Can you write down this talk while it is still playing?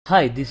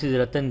Hi, this is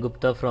Ratan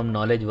Gupta from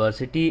Knowledge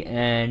Varsity,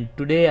 and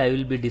today I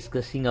will be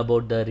discussing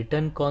about the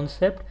return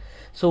concept.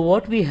 So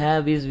what we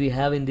have is we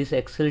have in this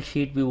Excel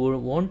sheet, we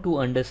want to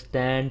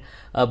understand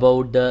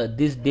about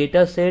this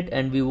data set,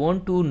 and we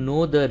want to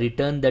know the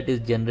return that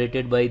is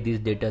generated by this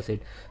data set.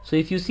 So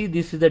if you see,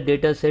 this is the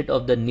data set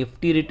of the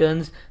Nifty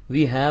returns.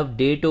 We have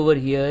date over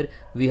here,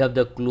 we have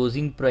the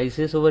closing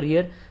prices over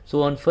here.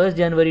 So on 1st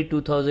January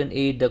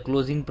 2008, the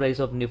closing price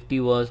of Nifty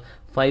was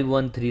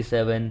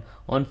 5137.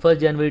 On 1st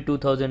January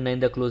 2009,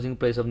 the closing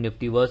price of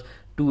Nifty was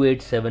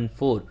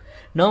 2874.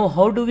 Now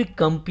how do we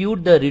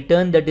compute the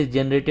return that is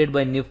generated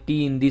by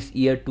Nifty in this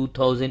year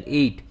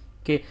 2008?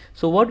 Okay,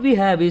 so what we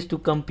have is, to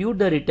compute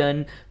the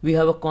return, we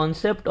have a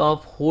concept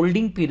of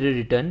holding period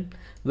return,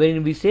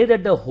 when we say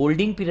that the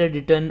holding period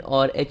return,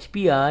 or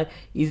HPR,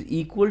 is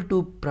equal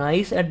to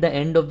price at the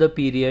end of the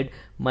period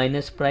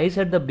minus price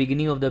at the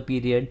beginning of the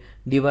period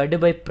divided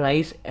by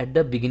price at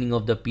the beginning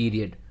of the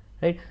period,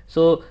 right?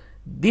 So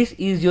this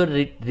is your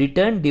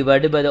return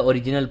divided by the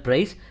original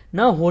price.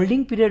 Now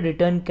holding period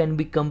return can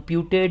be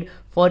computed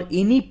for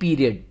any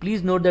period.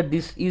 Please note that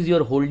this is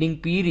your holding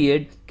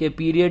period.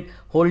 Okay,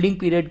 holding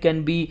period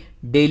can be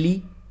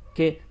daily,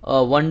 okay,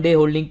 1 day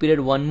holding period,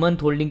 1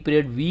 month holding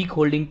period, week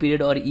holding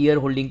period, or year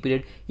holding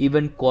period,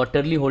 even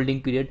quarterly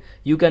holding period.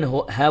 You can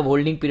have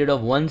holding period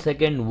of 1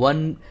 second,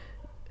 1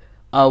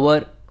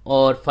 hour,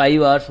 or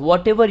 5 hours,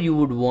 whatever you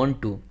would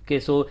want to. Okay,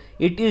 so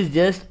it is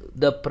just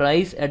the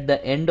price at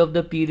the end of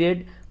the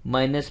period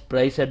minus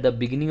price at the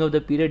beginning of the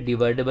period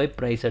divided by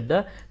price at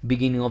the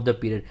beginning of the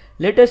period.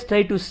 Let us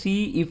try to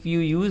see, if you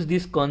use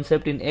this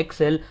concept in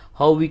Excel,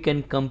 how we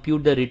can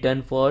compute the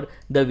return for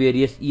the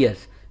various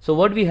years. So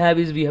what we have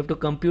is, we have to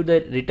compute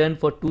the return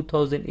for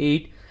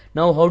 2008.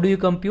 Now how do you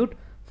compute?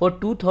 For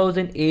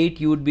 2008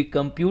 you would be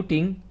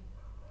computing,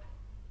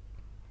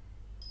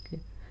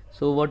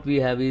 so what we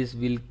have is,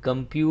 we'll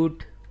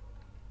compute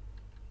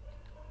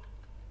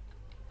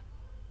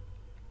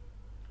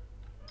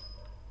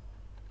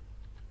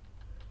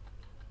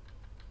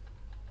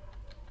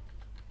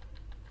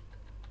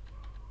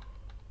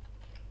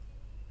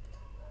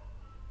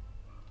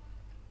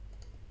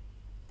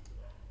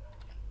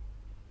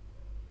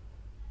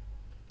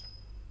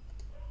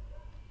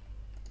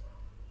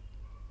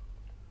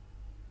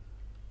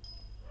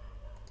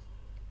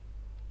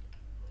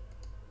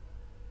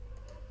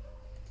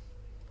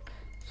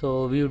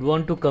so we would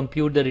want to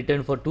compute the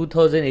return for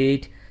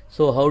 2008.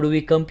 So how do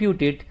we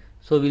compute it?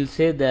 So we'll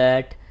say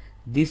that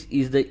this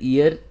is the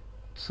year,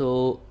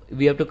 so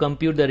we have to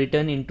compute the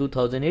return in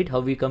 2008.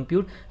 How we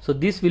compute? So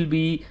this will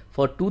be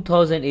for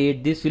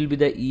 2008, this will be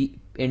the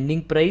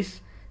ending price,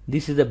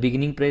 this is the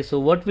beginning price. So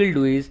what we'll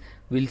do is,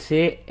 we'll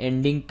say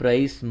ending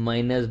price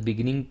minus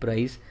beginning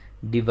price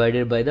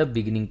divided by the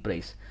beginning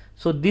price.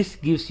 So this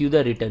gives you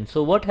the return.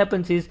 So what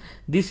happens is,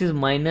 this is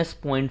minus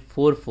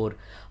 0.44.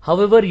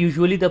 However,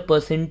 usually the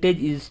percentage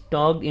is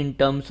talked in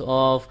terms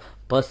of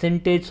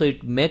percentage, so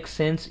it makes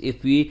sense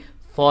if we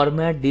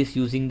format this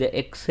using the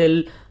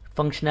Excel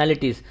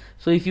functionalities.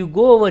 So if you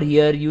go over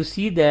here, you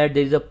see that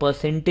there is a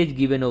percentage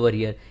given over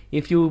here.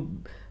 If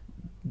you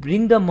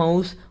bring the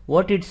mouse,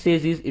 what it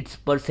says is, it's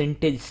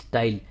percentage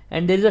style,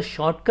 and there is a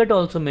shortcut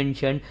also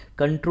mentioned,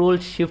 Control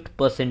Shift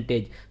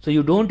percentage. So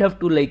you don't have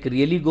to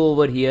really go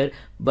over here,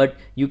 but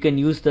you can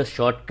use the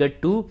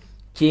shortcut to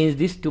change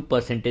this to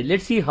percentage.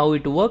 Let's see how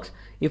it works.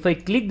 If I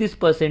click this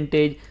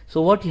percentage,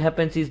 so what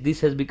happens is,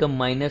 this has become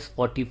minus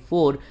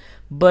 44,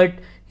 but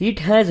it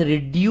has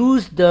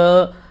reduced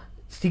the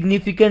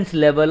significance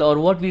level, or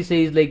what we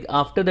say is,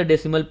 after the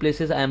decimal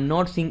places I am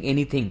not seeing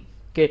anything.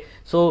 Okay,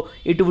 so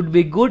it would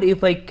be good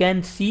if I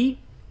can see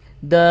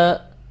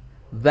the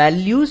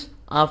values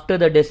after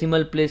the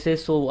decimal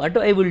places. So what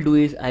I will do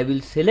is, I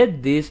will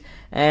select this,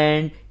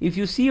 and if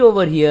you see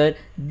over here,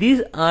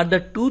 these are the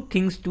two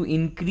things to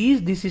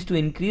increase. This is to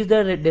increase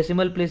the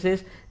decimal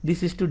places,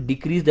 this is to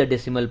decrease the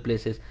decimal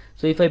places.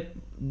 So if I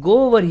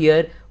go over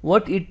here,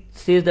 what it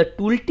says, the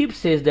tooltip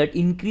says that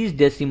increase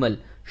decimal,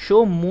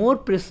 show more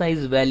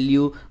precise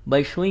value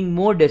by showing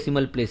more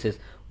decimal places.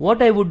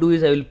 What I would do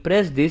is, I will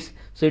press this,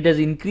 so it has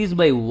increased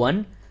by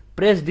 1,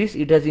 press this,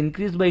 it has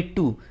increased by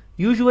 2.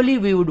 Usually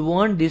we would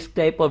want this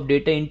type of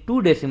data in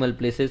 2 decimal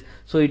places,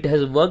 so it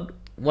has worked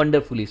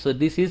wonderfully. So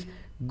this is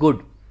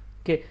good.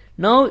 Okay,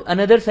 now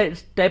another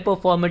type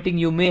of formatting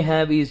you may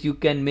have is, you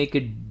can make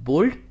it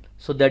bold,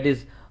 so that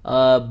is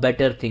a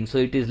better thing, so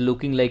it is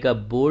looking like a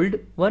bold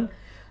one.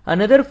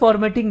 Another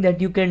formatting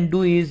that you can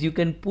do is, you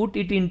can put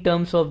it in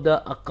terms of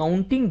the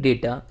accounting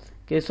data.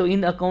 Okay, so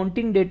in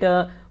accounting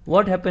data,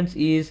 what happens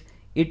is,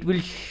 it will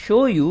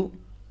show you,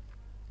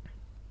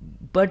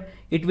 but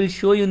it will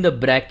show you in the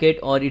bracket,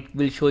 or it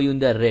will show you in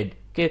the red.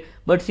 Okay,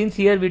 but since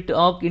here we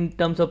talk in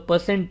terms of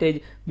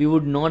percentage, we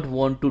would not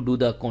want to do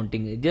the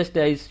accounting. Just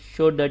I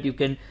showed that you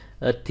can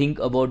think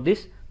about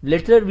this.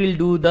 Later we'll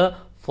do the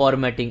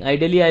formatting.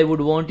 Ideally I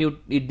would want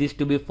this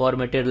to be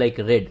formatted like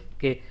red.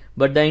 Okay,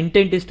 but the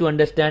intent is to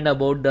understand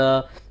about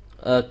the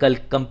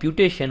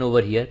computation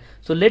over here.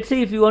 So let's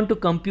say if you want to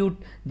compute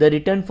the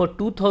return for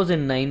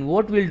 2009,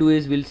 what we'll do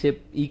is, we'll say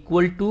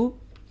equal to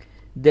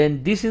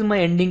then this is my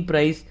ending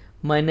price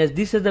minus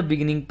this is the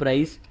beginning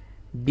price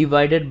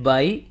divided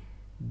by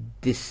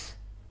this.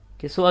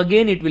 Okay, so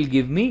again it will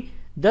give me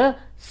the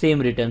same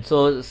return.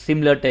 So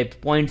similar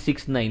type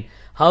 0.69.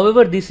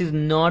 However, this is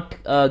not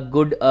a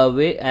good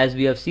way as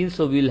we have seen,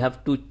 so we will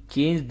have to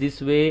change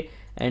this way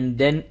and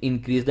then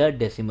increase the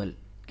decimal.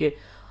 Okay,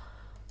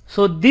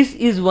 so this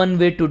is one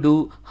way to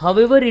do.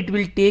 However, it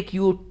will take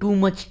you too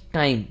much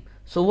time.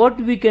 So what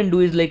we can do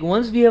is, like,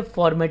 once we have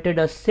formatted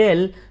a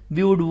cell,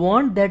 we would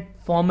want that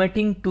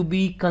formatting to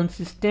be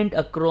consistent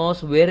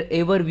across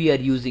wherever we are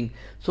using.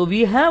 So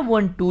we have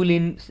one tool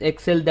in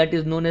Excel that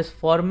is known as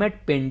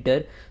Format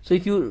Painter. So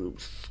if you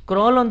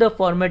scroll on the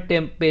Format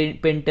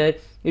Painter,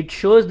 it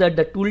shows that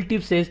the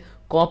tooltip says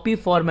copy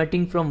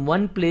formatting from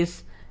one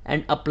place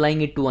and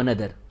applying it to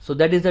another. So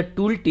that is the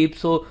tooltip.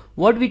 So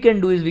what we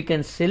can do is we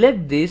can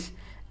select this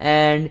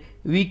and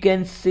we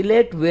can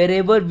select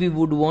wherever we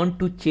would want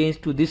to change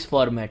to this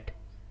format.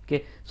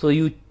 Okay, so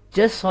you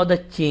just saw the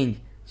change.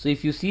 So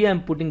if you see,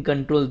 I'm putting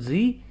Control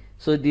Z,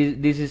 so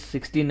this is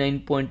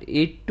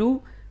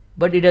 69.82,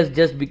 but it has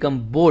just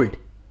become bold.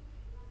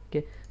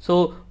 Okay,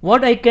 so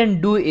what I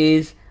can do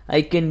is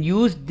I can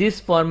use this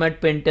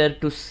Format Painter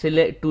to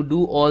select, to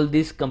do all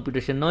this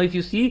computation. Now if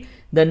you see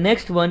the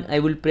next one, I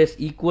will press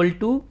equal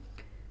to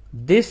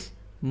this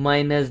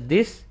minus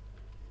this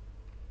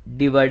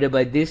divided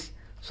by this.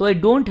 So I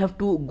don't have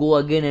to go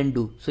again and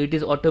do. So it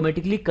is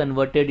automatically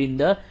converted in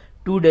the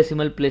 2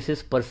 decimal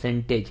places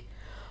percentage.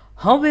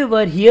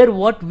 However, here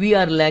what we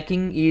are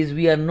lacking is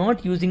we are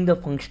not using the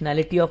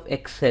functionality of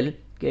Excel.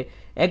 Okay,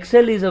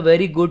 Excel is a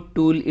very good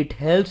tool. It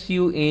helps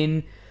you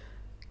in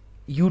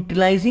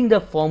utilizing the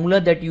formula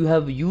that you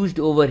have used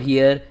over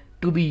here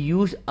to be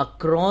used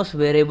across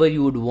wherever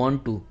you would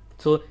want to.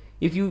 So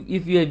if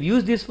you have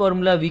used this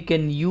formula, we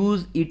can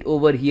use it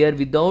over here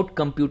without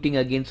computing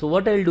again. So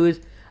what I'll do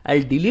is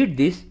I'll delete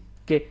this.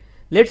 Okay,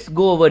 let's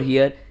go over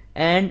here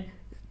and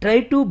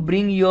try to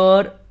bring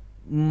your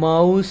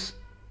mouse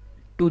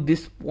to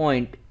this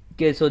point.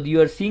 Okay, so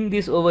you are seeing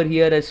this over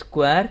here as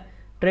square.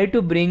 Try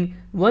to bring,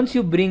 once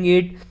you bring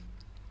it,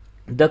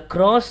 the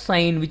cross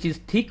sign, which is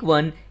thick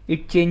one,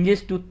 it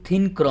changes to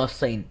thin cross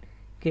sign.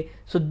 Okay,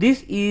 so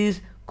this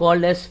is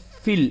called as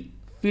fill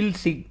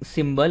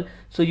symbol.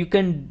 So you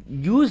can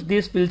use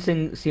this fill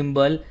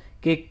symbol.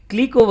 Okay,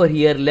 click over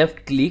here,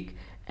 left click,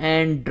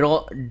 and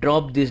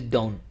drop this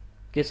down.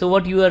 Okay, so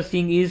what you are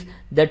seeing is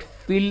that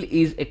fill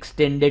is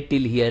extended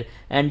till here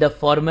and the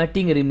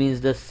formatting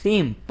remains the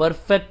same,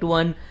 perfect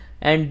one.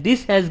 And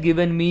this has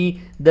given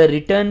me the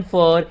return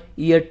for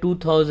year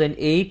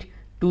 2008,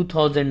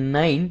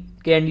 2009.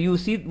 Okay, and you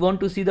want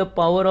to see the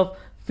power of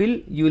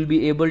fill, you will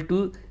be able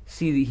to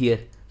see here.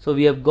 So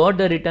we have got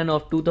the return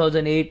of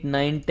 2008,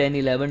 9, 10,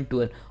 11,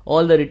 12,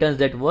 all the returns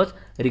that was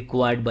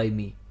required by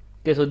me.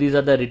 Okay, so these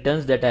are the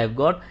returns that I have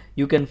got.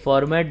 You can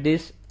format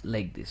this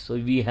like this. So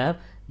we have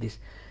this.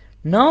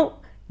 Now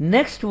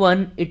next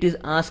one, it is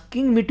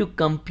asking me to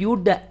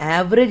compute the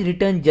average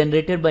return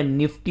generated by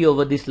Nifty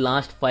over this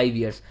last 5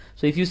 years.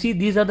 So if you see,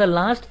 these are the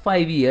last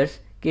 5 years.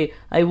 Okay,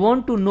 I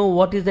want to know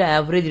what is the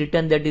average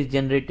return that is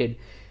generated.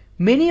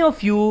 Many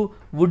of you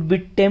would be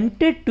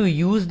tempted to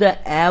use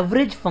the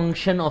average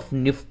function of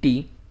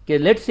Nifty. Okay,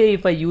 let's say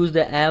if I use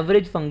the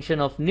average function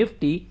of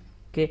Nifty,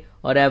 okay,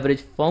 or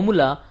average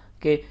formula,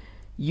 okay,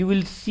 you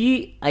will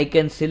see I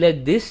can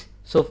select this.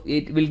 So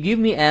it will give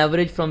me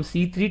average from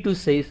C3 to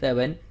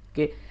C7.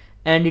 Okay,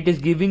 and it is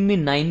giving me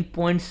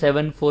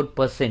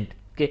 9.74%.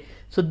 Okay,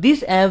 so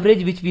this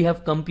average which we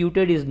have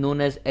computed is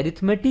known as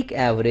arithmetic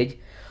average.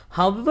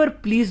 However,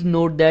 please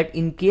note that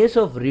in case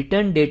of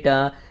written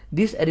data,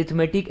 this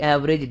arithmetic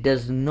average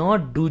does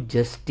not do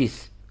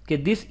justice. Okay,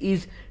 this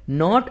is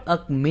not a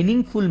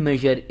meaningful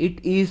measure. It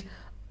is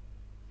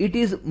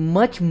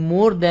much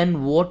more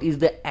than what is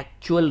the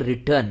actual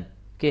return.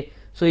 Okay,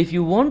 so if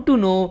you want to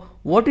know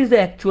what is the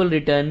actual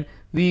return,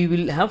 we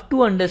will have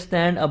to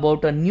understand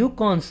about a new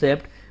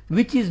concept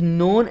which is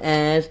known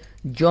as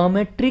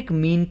geometric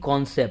mean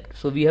concept.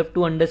 So we have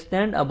to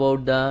understand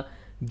about the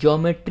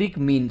geometric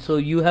mean. So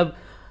you have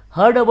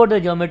heard about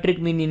the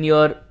geometric mean in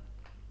your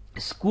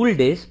school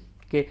days.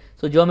 Okay,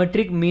 so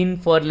geometric mean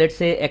for, let's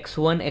say,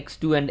 x1,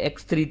 x2 and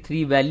x3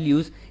 three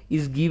values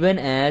is given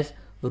as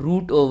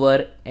root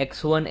over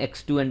x1,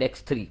 x2 and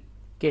x3.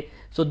 Okay,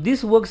 so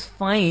this works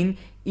fine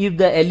if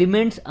the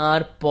elements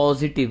are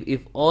positive.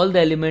 If all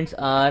the elements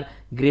are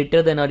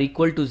greater than or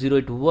equal to 0,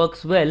 it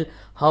works well.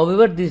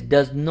 However, this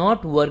does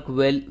not work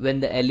well when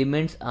the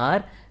elements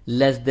are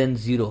less than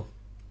 0.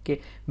 Okay,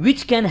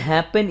 which can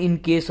happen in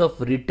case of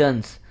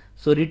returns.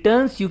 So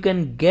returns, you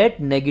can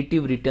get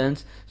negative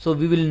returns. So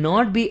we will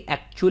not be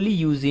actually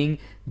using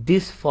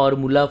this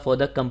formula for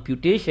the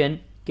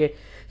computation. Okay,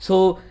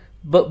 so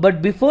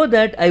but before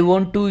that, I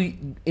want to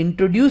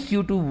introduce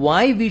you to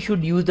why we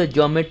should use the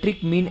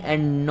geometric mean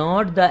and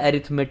not the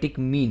arithmetic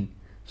mean.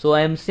 So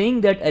I am saying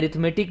that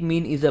arithmetic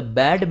mean is a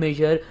bad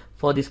measure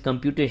for this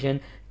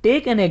computation.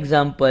 Take an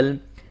example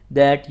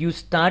that you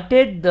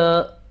started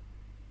the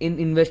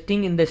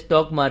investing in the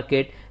stock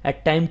market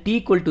at time t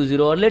equal to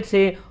 0, or let's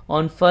say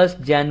on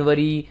 1st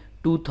January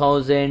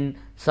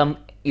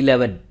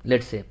 2011,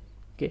 let's say,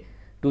 okay,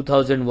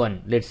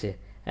 2001, let's say,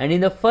 and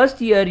in the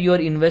first year your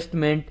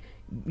investment,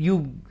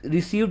 you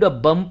received a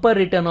bumper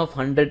return of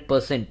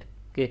 100%.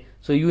 Okay,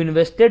 so you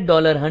invested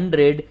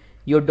 $100,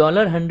 your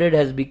 $100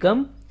 has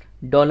become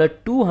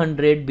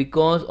 $200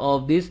 because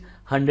of this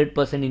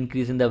 100%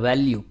 increase in the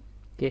value.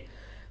 Okay,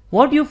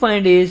 what you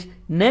find is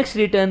next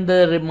return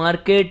the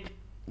market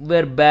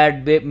were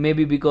bad,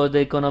 maybe because the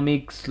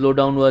economic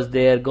slowdown was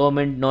there,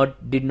 government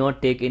did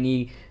not take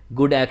any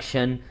good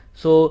action,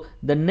 so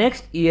the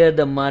next year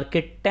the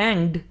market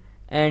tanked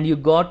and you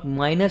got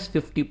minus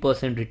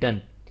 50%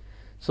 return.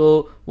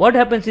 So what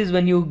happens is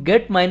when you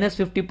get minus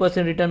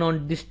 50% return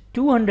on this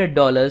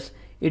 $200,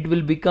 it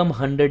will become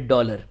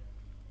 $100.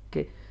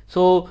 Okay,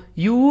 so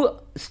you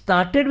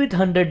started with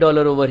 $100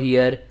 over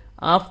here.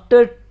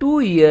 After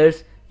 2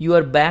 years, you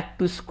are back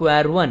to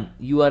square one.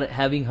 You are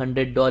having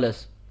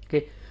 $100.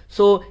 Okay,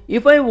 so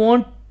if I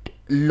want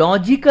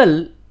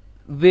logical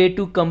way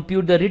to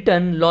compute the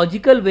return,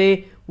 logical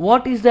way,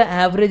 what is the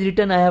average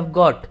return I have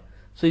got?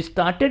 So you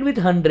started with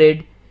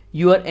 100.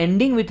 You are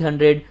ending with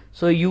 100,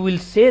 so you will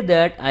say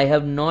that I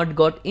have not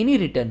got any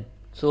return.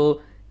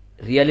 So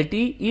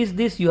reality is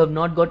this, you have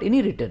not got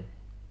any return.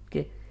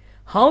 Okay.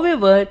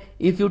 However,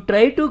 if you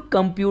try to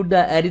compute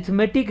the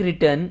arithmetic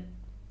return,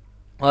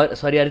 or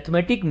sorry,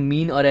 arithmetic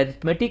mean or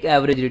arithmetic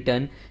average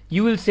return,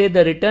 you will say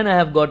the return I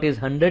have got is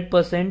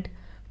 100%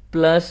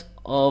 plus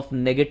of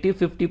negative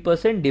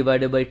 50%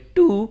 divided by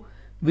 2,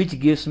 which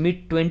gives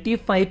me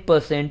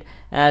 25%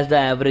 as the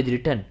average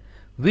return,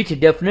 which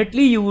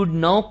definitely you would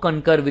now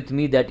concur with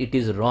me that it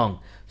is wrong.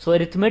 So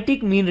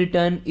arithmetic mean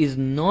return is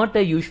not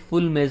a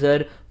useful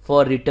measure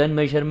for return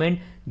measurement.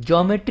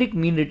 Geometric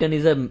mean return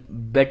is a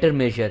better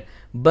measure.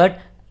 But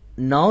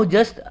now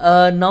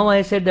now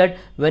I said that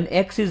when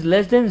x is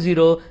less than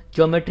 0,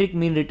 geometric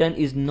mean return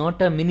is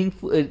not a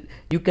meaningful,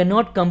 you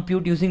cannot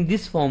compute using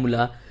this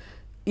formula.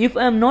 If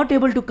I am not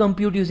able to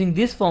compute using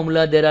this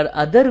formula, there are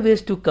other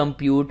ways to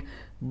compute.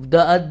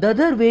 The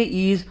other way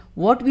is,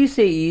 what we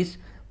say is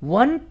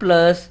 1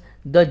 plus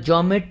the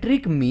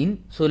geometric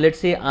mean, so let's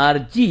say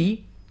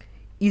Rg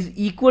is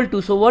equal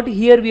to, so what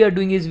here we are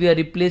doing is we are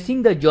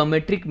replacing the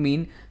geometric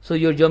mean. So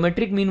your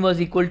geometric mean was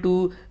equal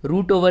to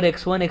root over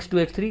x1,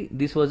 x2, x3,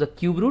 this was a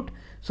cube root.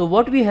 So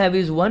what we have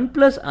is 1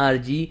 plus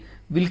Rg,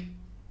 will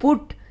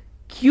put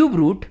cube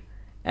root,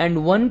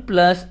 and 1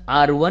 plus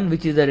R1,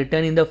 which is the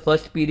return in the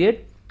first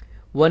period,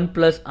 1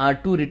 plus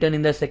R2 return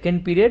in the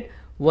second period,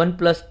 1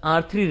 plus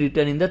R3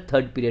 return in the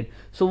third period.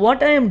 So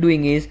what I am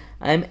doing is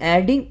I am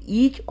adding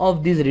each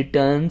of these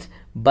returns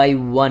by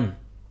 1.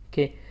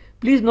 Okay,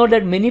 please note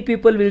that many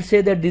people will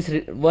say that this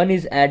 1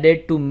 is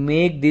added to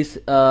make this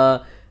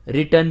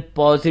return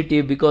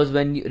positive, because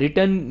when you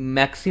return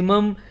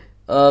minimum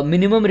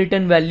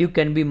return value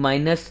can be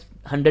minus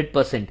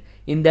 100%.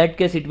 In that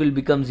case it will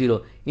become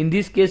 0. In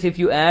this case, if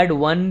you add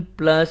 1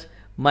 plus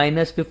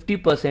minus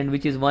 50%,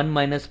 which is 1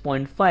 minus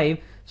 0.5,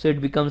 so it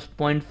becomes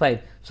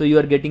 0.5. So you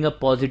are getting a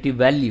positive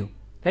value,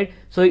 right?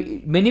 So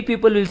many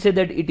people will say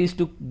that it is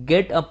to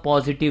get a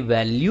positive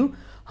value.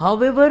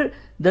 However,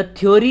 the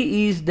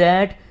theory is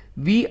that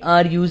we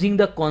are using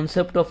the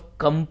concept of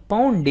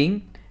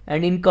compounding,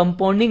 and in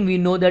compounding we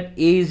know that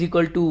a is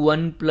equal to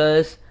 1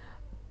 plus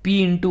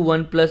p into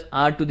 1 plus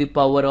r to the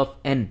power of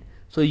n.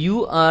 So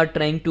you are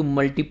trying to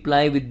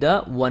multiply with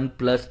the 1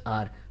 plus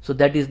r. So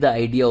that is the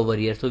idea over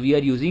here. So we are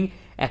using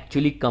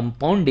actually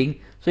compounding.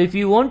 So if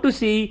you want to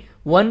see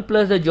 1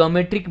 plus the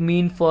geometric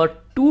mean for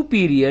 2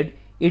 period,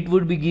 it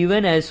would be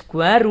given as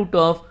square root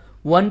of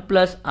 1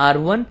 plus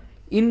r1.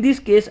 In this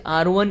case,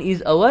 r1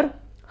 is our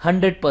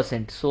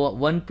 100%. So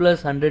 1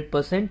 plus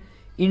 100%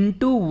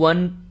 into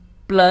 1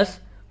 plus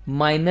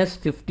minus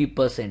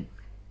 50%.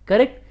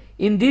 Correct?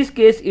 In this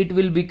case, it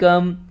will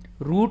become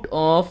root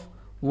of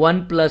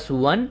 1 plus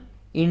 1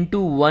 into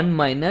 1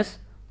 minus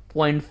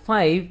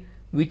 0.5,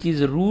 which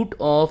is root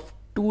of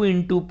 2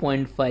 into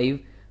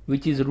 0.5,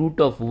 which is root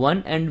of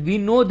 1, and we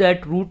know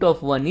that root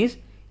of 1 is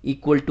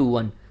equal to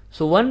 1.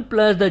 So 1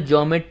 plus the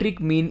geometric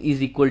mean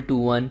is equal to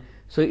 1.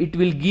 So it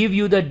will give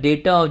you the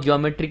data of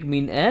geometric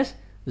mean as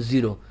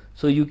 0.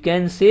 So you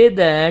can say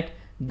that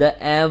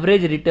the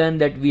average return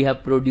that we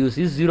have produced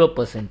is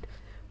 0%,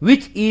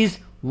 which is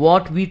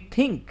what we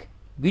think,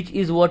 which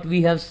is what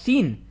we have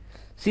seen.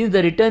 Since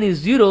the return is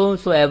 0,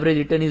 so average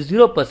return is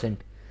 0%.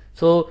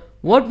 So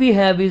what we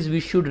have is we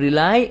should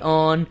rely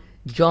on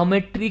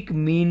geometric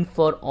mean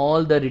for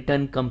all the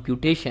return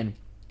computation.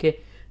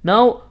 Okay,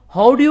 now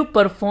how do you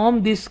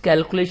perform this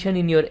calculation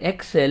in your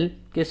Excel?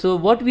 Okay, so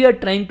what we are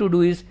trying to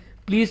do is,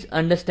 please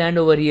understand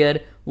over here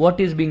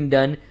what is being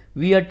done.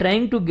 We are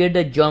trying to get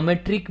the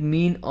geometric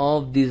mean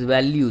of these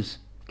values.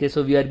 Okay,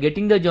 so we are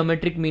getting the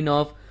geometric mean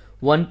of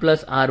 1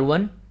 plus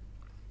r1,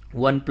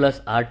 1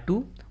 plus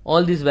r2,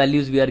 all these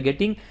values we are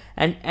getting,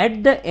 and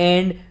at the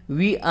end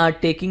we are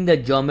taking the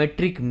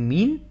geometric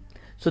mean.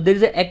 So there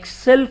is an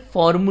Excel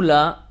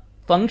formula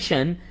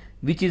function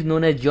which is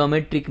known as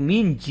geometric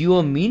mean,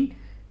 GeoMean,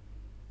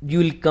 you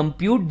will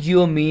compute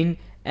GeoMean,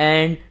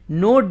 and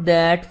note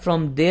that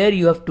from there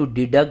you have to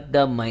deduct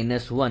the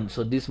 -1.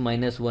 So this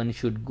 -1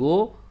 should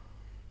go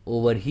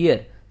over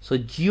here. So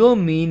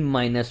GeoMean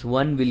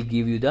 -1 will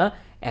give you the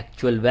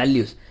actual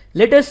values.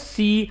 Let us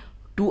see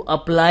to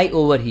apply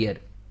over here.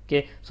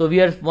 Okay, so we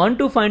want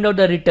to find out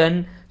the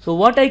return. So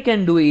what I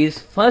can do is,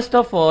 first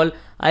of all,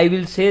 I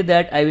will say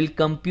that I will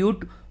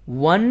compute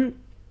 1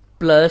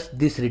 plus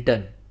this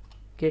return.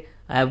 Okay,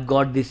 I have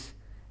got this,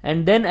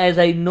 and then as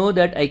I know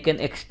that I can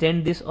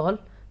extend this all,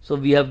 so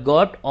we have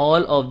got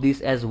all of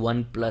this as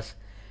 1 plus.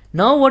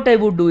 Now what I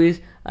would do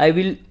is I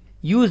will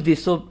use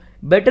this. So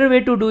better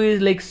way to do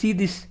is like, see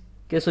this.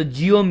 Okay, so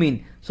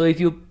GeoMean. So if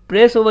you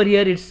press over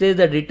here, it says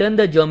that return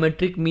the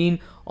geometric mean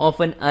of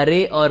an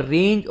array or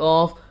range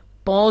of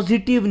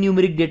positive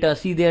numeric data.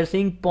 See, they are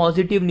saying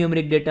positive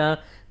numeric data.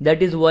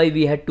 That is why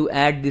we had to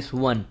add this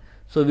 1.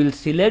 So we'll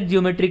select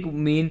geometric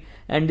mean,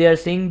 and they are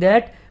saying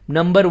that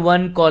number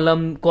 1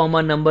 column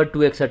comma number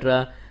 2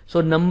 etc.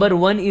 So number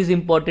 1 is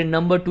important,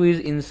 number 2 is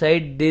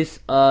inside this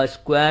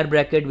square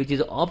bracket, which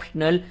is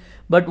optional.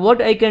 But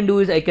what I can do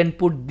is I can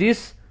put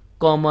this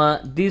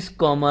comma, this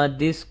comma,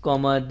 this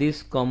comma,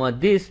 this comma,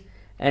 this,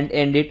 and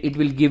end it. It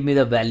will give me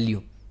the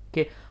value.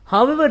 Okay.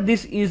 However,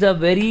 this is a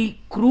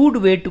very crude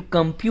way to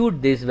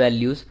compute these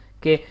values.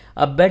 Okay.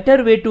 A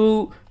better way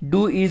to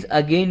do is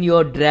again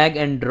your drag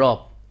and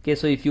drop. Okay.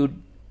 So if you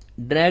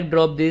drag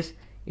drop this,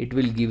 it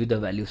will give you the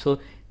value. So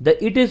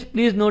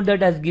please note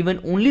that has given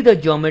only the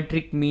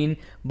geometric mean,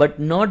 but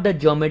not the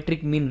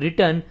geometric mean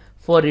return.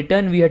 For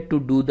return we had to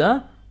do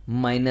the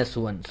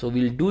 -1. So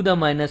we'll do the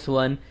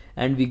 -1,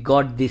 and we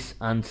got this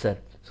answer.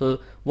 So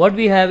what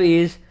we have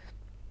is,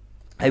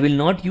 I will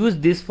not use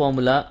this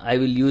formula, I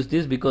will use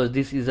this because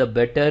this is a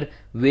better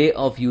way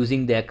of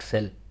using the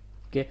Excel.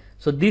 Okay,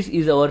 so this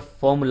is our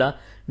formula.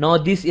 Now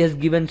this has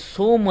given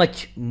so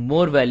much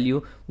more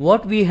value.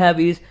 What we have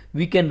is,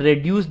 we can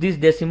reduce this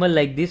decimal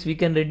like this, we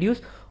can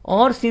reduce,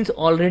 or since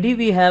already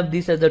we have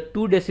this as the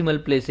 2 decimal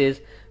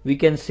places, we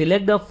can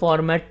select the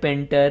format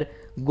painter,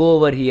 go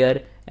over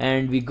here,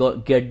 and we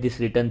get this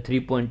return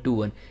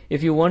 3.21.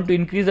 If you want to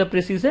increase the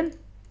precision,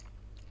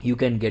 you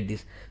can get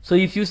this. So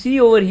if you see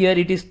over here,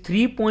 it is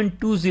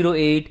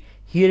 3.208,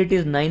 here it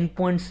is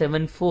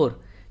 9.74.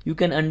 You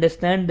can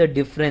understand the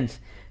difference.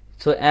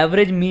 So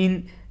average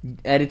mean,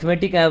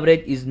 arithmetic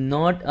average is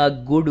not a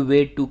good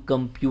way to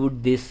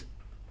compute this.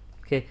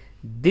 Okay,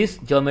 this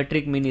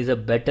geometric mean is a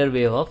better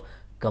way of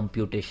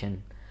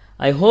computation.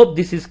 I hope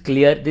this is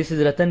clear. This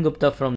is Ratan Gupta from